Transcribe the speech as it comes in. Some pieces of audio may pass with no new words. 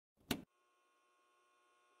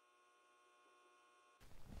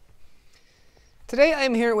Today I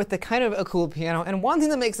am here with the kind of a cool piano, and one thing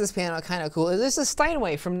that makes this piano kind of cool is this is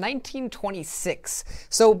Steinway from 1926.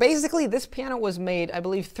 So basically this piano was made, I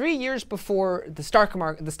believe, 3 years before the stock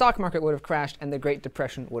market would have crashed and the Great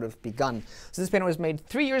Depression would have begun. So this piano was made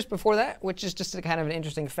 3 years before that, which is just a kind of an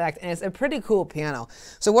interesting fact, and it's a pretty cool piano.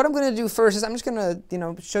 So what I'm going to do first is I'm just going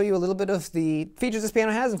to, show you a little bit of the features this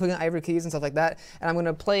piano has, including ivory keys and stuff like that, and I'm going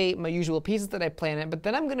to play my usual pieces that I play in it, but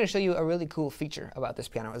then I'm going to show you a really cool feature about this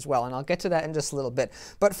piano as well, and I'll get to that in just a little bit.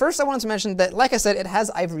 But first I wanted to mention that, like I said, it has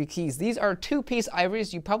ivory keys. These are two-piece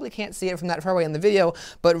ivories. You probably can't see it from that far away in the video,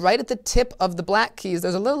 but right at the tip of the black keys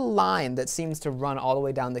there's a little line that seems to run all the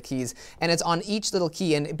way down the keys, and it's on each little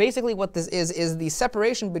key. And basically what this is the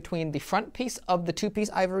separation between the front piece of the two-piece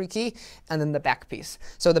ivory key and then the back piece.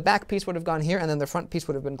 So the back piece would have gone here, and then the front piece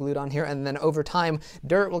would have been glued on here, and then over time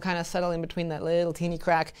dirt will kind of settle in between that little teeny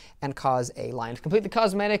crack and cause a line. It's completely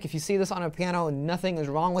cosmetic. If you see this on a piano, nothing is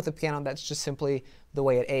wrong with the piano. That's just simply the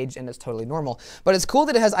way it aged, and it's totally normal. But it's cool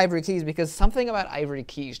that it has ivory keys because something about ivory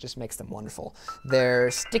keys just makes them wonderful. They're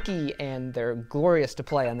sticky and they're glorious to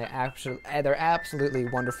play, and they're absolutely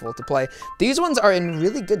wonderful to play. These ones are in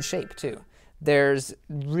really good shape too. There's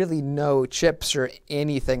really no chips or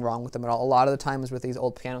anything wrong with them at all. A lot of the times with these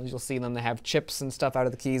old pianos, you'll see them, they have chips and stuff out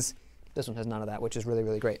of the keys. This one has none of that, which is really,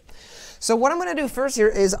 really great. So what I'm going to do first here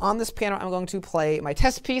is on this piano, I'm going to play my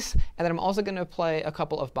test piece, and then I'm also going to play a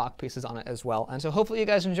couple of Bach pieces on it as well. And so hopefully you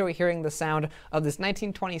guys enjoy hearing the sound of this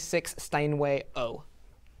 1926 Steinway O.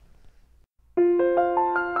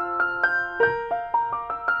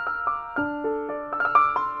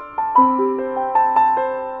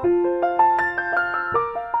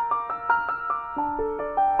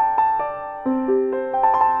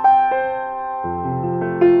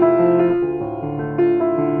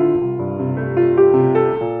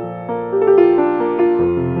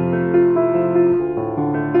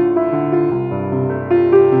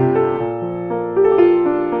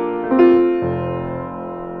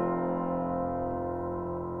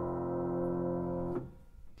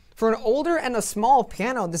 For an older and a small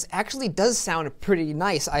piano, this actually does sound pretty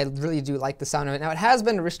nice. I really do like the sound of it. Now, it has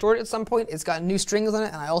been restored at some point. It's got new strings on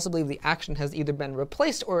it, and I also believe the action has either been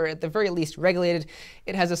replaced or at the very least regulated.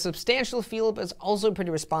 It has a substantial feel, but it's also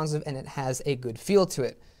pretty responsive, and it has a good feel to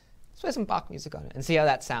it. Let's play some Bach music on it and see how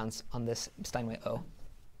that sounds on this Steinway O.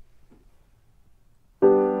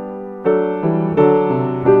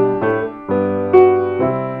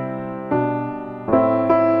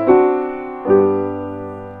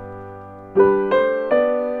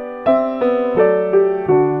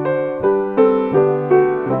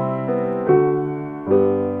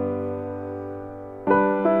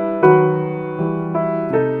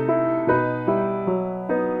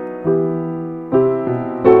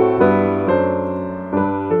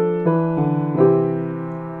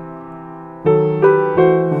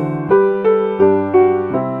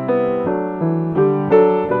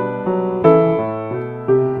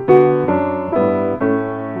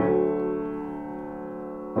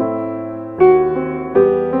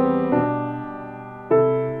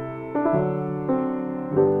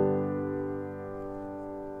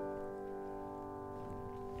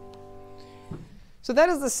 So that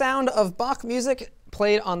is the sound of Bach music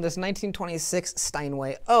played on this 1926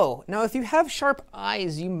 Steinway O. Now, if you have sharp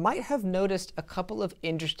eyes, you might have noticed a couple of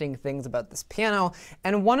interesting things about this piano,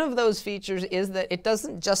 and one of those features is that it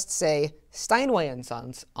doesn't just say Steinway and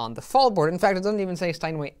Sons on the fallboard. In fact, it doesn't even say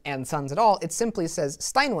Steinway and Sons at all. It simply says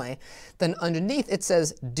Steinway. Then underneath it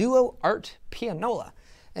says Duo Art Pianola.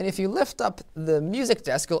 And if you lift up the music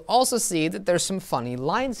desk, you'll also see that there's some funny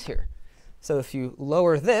lines here. So if you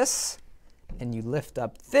lower this, and you lift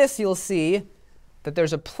up this, you'll see that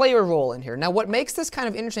there's a player roll in here. Now, what makes this kind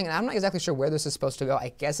of interesting, and I'm not exactly sure where this is supposed to go.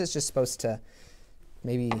 I guess it's just supposed to,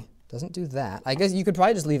 maybe doesn't do that. I guess you could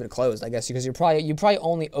probably just leave it closed, I guess, because you probably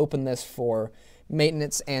only open this for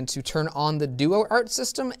maintenance and to turn on the Duo Art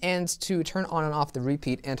system and to turn on and off the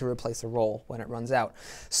repeat and to replace a roll when it runs out.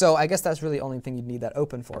 So I guess that's really the only thing you'd need that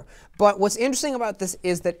open for. But what's interesting about this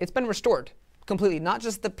is that it's been restored completely, not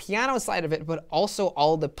just the piano side of it, but also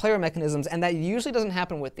all the player mechanisms, and that usually doesn't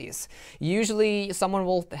happen with these. Usually someone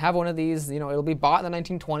will have one of these, it'll be bought in the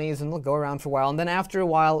 1920s and it'll go around for a while, and then after a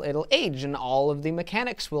while it'll age and all of the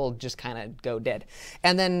mechanics will just kind of go dead.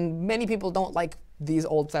 And then many people don't like these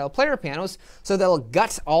old style player pianos, so they'll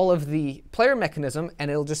gut all of the player mechanism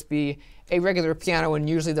and it'll just be a regular piano, and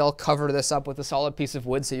usually they'll cover this up with a solid piece of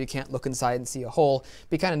wood so you can't look inside and see a hole.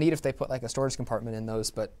 Be kind of neat if they put like a storage compartment in those,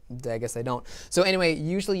 but I guess they don't. So anyway,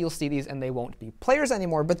 usually you'll see these and they won't be players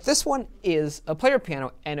anymore, but this one is a player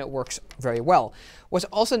piano and it works very well. What's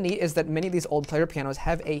also neat is that many of these old player pianos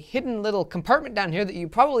have a hidden little compartment down here that you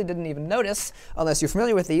probably didn't even notice unless you're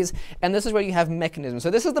familiar with these, and this is where you have mechanisms. So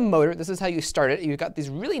this is the motor, this is how you start it. You've got these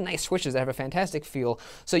really nice switches that have a fantastic feel.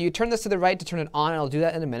 So you turn this to the right to turn it on, and I'll do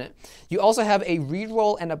that in a minute. You also have a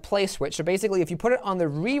re-roll and a play switch. So basically, if you put it on the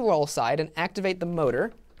re-roll side and activate the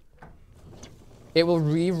motor, it will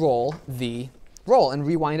re-roll the roll and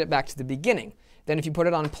rewind it back to the beginning. Then if you put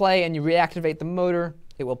it on play and you reactivate the motor,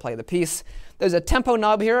 it will play the piece. There's a tempo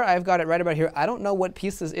knob here. I've got it right about here. I don't know what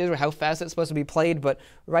piece this is or how fast it's supposed to be played, but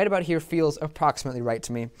right about here feels approximately right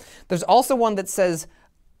to me. There's also one that says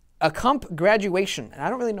a comp graduation, and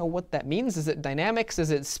I don't really know what that means. Is it dynamics?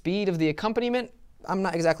 Is it speed of the accompaniment? I'm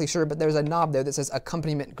not exactly sure, but there's a knob there that says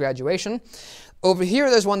accompaniment graduation. Over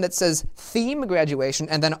here, there's one that says theme graduation,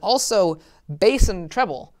 and then also bass and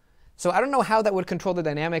treble. So I don't know how that would control the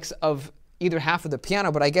dynamics of either half of the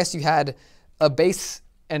piano, but I guess you had a bass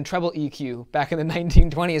and treble EQ back in the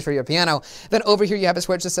 1920s for your piano. Then over here you have a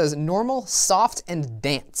switch that says normal, soft, and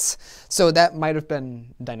dance. So that might have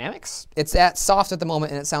been dynamics. It's at soft at the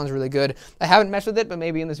moment and it sounds really good. I haven't messed with it, but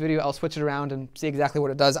maybe in this video I'll switch it around and see exactly what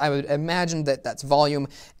it does. I would imagine that that's volume,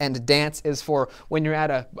 and dance is for when you're at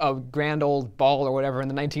a grand old ball or whatever in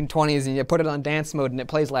the 1920s and you put it on dance mode and it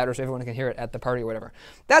plays louder so everyone can hear it at the party or whatever.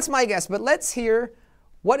 That's my guess, but let's hear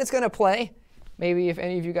what it's going to play. Maybe if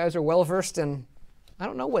any of you guys are well versed in, I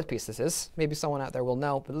don't know what piece this is. Maybe someone out there will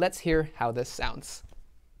know, but let's hear how this sounds.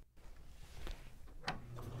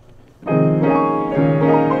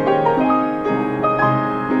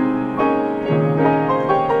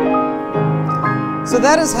 So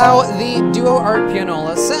that is how the Duo Art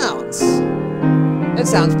Pianola sounds. It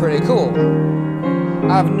sounds pretty cool.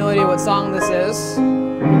 I have no idea what song this is.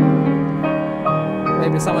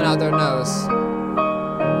 Maybe someone out there knows.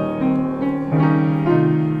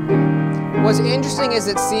 What's interesting is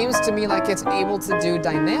it seems to me like it's able to do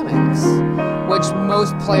dynamics, which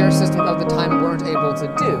most player systems of the time weren't able to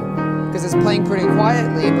do, because it's playing pretty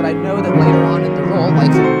quietly, but I know that later on in the roll,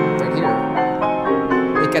 like right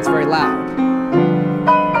here, it gets very loud.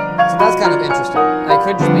 So that's kind of interesting. It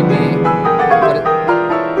could just be me, but it...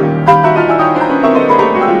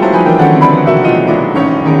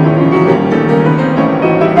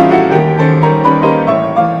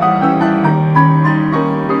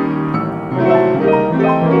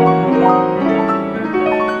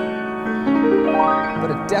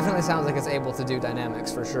 definitely sounds like it's able to do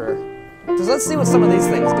dynamics for sure. So let's see what some of these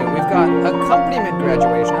things do. We've got accompaniment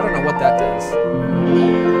graduation. I don't know what that does.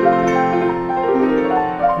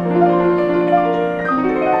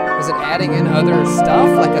 Is it adding in other stuff,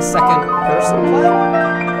 like a second person play?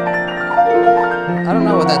 I don't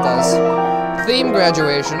know what that does. Theme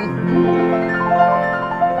graduation.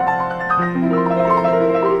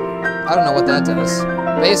 I don't know what that does.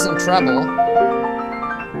 Bass and treble.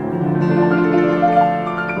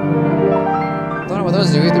 I don't know what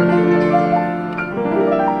those do either.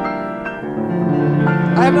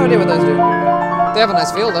 I have no idea what those do. They have a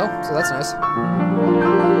nice feel though, so that's nice.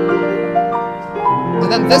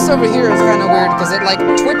 And then this over here is kind of weird because it like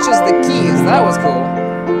twitches the keys. That was cool.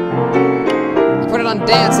 You put it on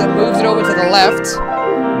dance, it moves it over to the left.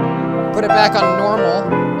 Put it back on normal,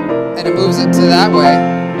 and it moves it to that way.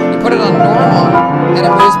 You put it on normal, and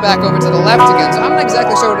it moves back over to the left again. So I'm not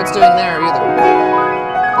exactly sure what it's doing there either.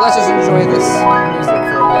 Let's just enjoy this music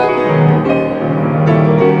for a bit.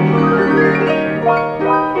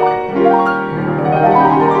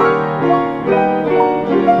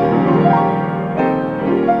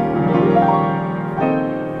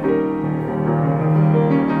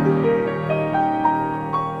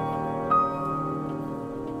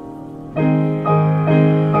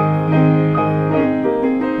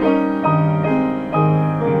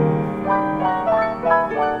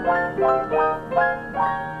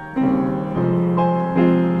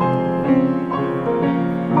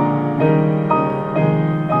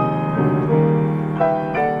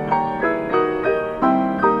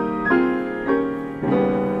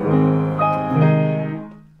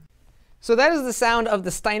 So that is the sound of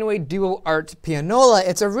the Steinway Duo Art Pianola.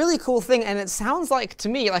 It's a really cool thing, and it sounds like, to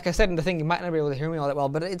me, like I said in the thing, you might not be able to hear me all that well,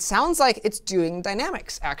 but it sounds like it's doing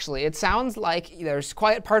dynamics, actually. It sounds like there's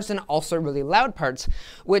quiet parts and also really loud parts,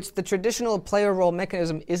 which the traditional player roll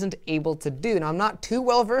mechanism isn't able to do. Now, I'm not too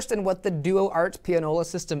well versed in what the Duo Art Pianola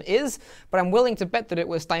system is, but I'm willing to bet that it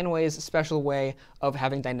was Steinway's special way of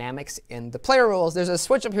having dynamics in the player rolls. There's a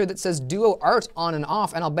switch up here that says Duo Art on and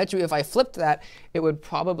off, and I'll bet you if I flipped that, it would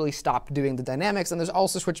probably stop doing the dynamics. And there's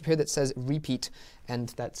also a switch up here that says repeat, and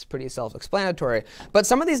that's pretty self-explanatory. But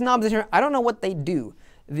some of these knobs in here, I don't know what they do.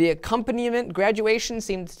 The accompaniment graduation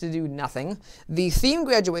seems to do nothing. The theme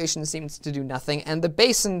graduation seems to do nothing. And the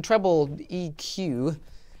bass and treble EQ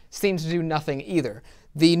seems to do nothing either.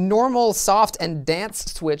 The normal, soft, and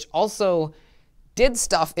dance switch also did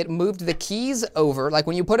stuff. It moved the keys over. Like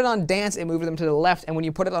when you put it on dance, it moved them to the left. And when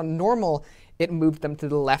you put it on normal, it moved them to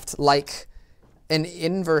the left, like an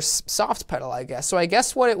inverse soft pedal, I guess. So I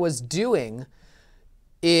guess what it was doing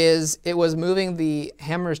is it was moving the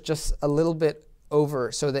hammers just a little bit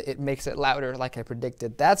over so that it makes it louder, like I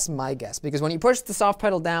predicted. That's my guess, because when you push the soft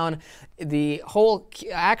pedal down, the whole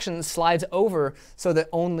action slides over so that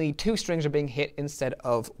only 2 strings are being hit instead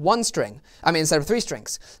of 1 string. I mean, instead of 3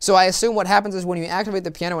 strings. So I assume what happens is when you activate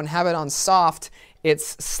the piano and have it on soft,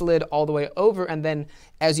 it's slid all the way over, and then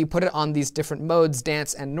as you put it on these different modes,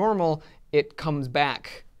 dance and normal, it comes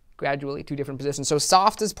back gradually to different positions. So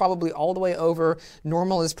soft is probably all the way over,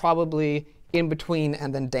 normal is probably in between,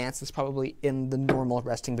 and then dance is probably in the normal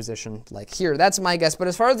resting position like here. That's my guess. But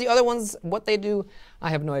as far as the other ones, what they do, I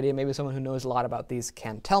have no idea. Maybe someone who knows a lot about these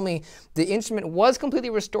can tell me. The instrument was completely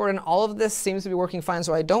restored, and all of this seems to be working fine,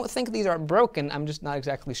 so I don't think these are broken. I'm just not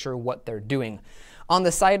exactly sure what they're doing. On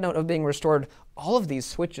the side note of being restored, all of these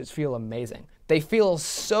switches feel amazing. They feel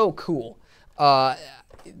so cool.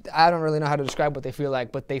 I don't really know how to describe what they feel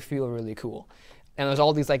like, but they feel really cool. And there's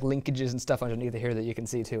all these like linkages and stuff underneath here that you can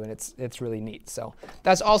see too, and it's really neat. So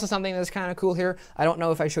that's also something that's kind of cool here. I don't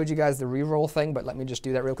know if I showed you guys the re-roll thing, but let me just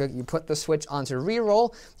do that real quick. You put the switch onto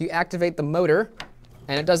re-roll, you activate the motor,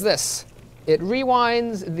 and it does this. It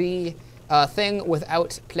rewinds the thing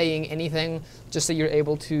without playing anything, just so you're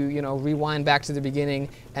able to, you know, rewind back to the beginning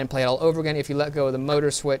and play it all over again. If you let go of the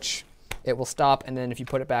motor switch, it will stop, and then if you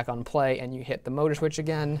put it back on play and you hit the motor switch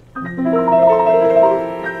again,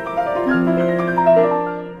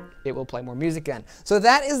 it will play more music again. So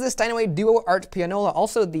that is the Steinway Duo Art Pianola.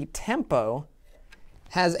 Also, the tempo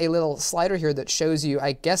has a little slider here that shows you,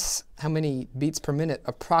 I guess, how many beats per minute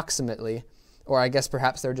approximately, or I guess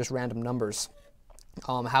perhaps they're just random numbers.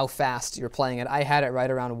 How fast you're playing it. I had it right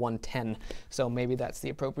around 110, so maybe that's the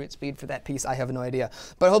appropriate speed for that piece. I have no idea.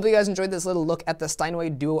 But I hope you guys enjoyed this little look at the Steinway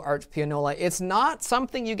Duo Art Pianola. It's not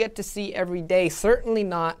something you get to see every day, certainly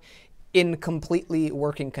not in completely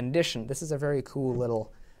working condition. This is a very cool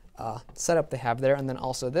little setup they have there, and then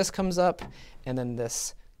also this comes up, and then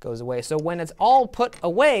this goes away. So when it's all put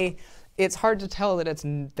away, it's hard to tell that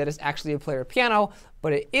it's actually a player piano,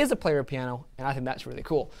 but it is a player piano, and I think that's really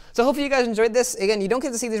cool. So hopefully you guys enjoyed this. Again, you don't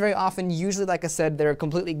get to see these very often. Usually, like I said, they're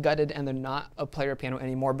completely gutted and they're not a player piano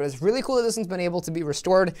anymore, but it's really cool that this one's been able to be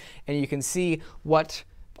restored, and you can see what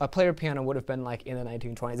a player piano would have been like in the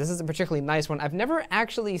 1920s. This is a particularly nice one. I've never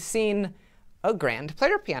actually seen a grand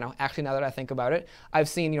player piano, actually, now that I think about it. I've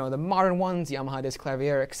seen, you know, the modern ones, Yamaha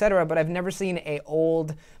Disclavier, etc., but I've never seen a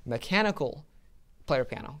old mechanical player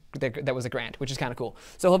piano that was a grand, which is kind of cool.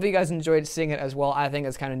 So hopefully you guys enjoyed seeing it as well. I think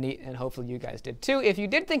it's kind of neat, and hopefully you guys did too. If you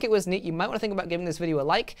did think it was neat, you might want to think about giving this video a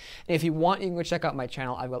like. And if you want, you can go check out my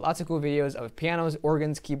channel. I've got lots of cool videos of pianos,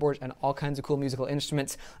 organs, keyboards, and all kinds of cool musical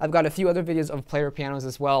instruments. I've got a few other videos of player pianos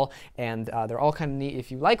as well, and they're all kind of neat.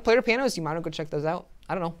 If you like player pianos, you might want to go check those out.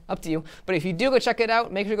 I don't know, up to you. But if you do go check it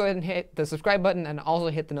out, make sure to go ahead and hit the subscribe button and also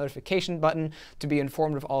hit the notification button to be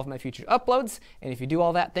informed of all of my future uploads. And if you do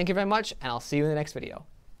all that, thank you very much, and I'll see you in the next video.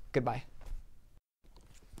 Goodbye.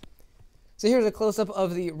 So here's a close-up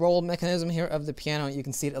of the roll mechanism here of the piano. You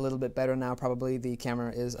can see it a little bit better now. Probably the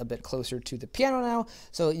camera is a bit closer to the piano now,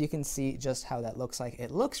 so you can see just how that looks like. It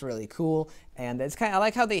looks really cool, and it's kind of, I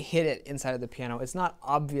like how they hid it inside of the piano. It's not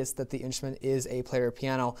obvious that the instrument is a player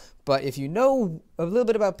piano, but if you know a little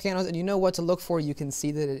bit about pianos and you know what to look for, you can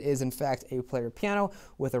see that it is in fact a player piano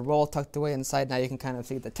with a roll tucked away inside. Now you can kind of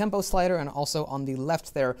see the tempo slider, and also on the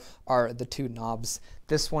left there are the 2 knobs.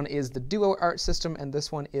 This one is the Duo Art system, and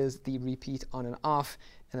this one is the repeat on and off,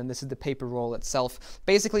 and then this is the paper roll itself.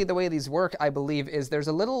 Basically, the way these work, I believe, is there's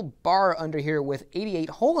a little bar under here with 88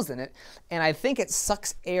 holes in it, and I think it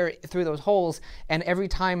sucks air through those holes, and every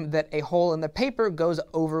time that a hole in the paper goes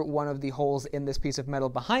over one of the holes in this piece of metal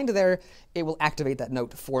behind there, it will activate that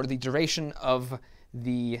note for the duration of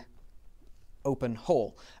the open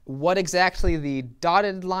hole. What exactly the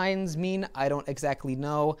dotted lines mean, I don't exactly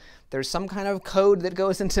know. There's some kind of code that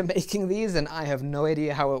goes into making these, and I have no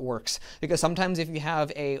idea how it works. Because sometimes if you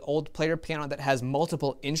have a old player piano that has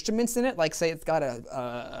multiple instruments in it, like say it's got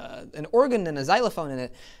an organ and a xylophone in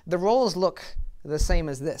it, the rolls look the same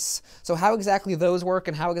as this. So how exactly those work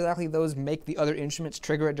and how exactly those make the other instruments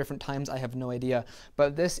trigger at different times, I have no idea.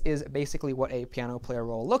 But this is basically what a piano player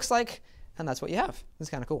roll looks like, and that's what you have. It's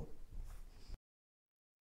kind of cool.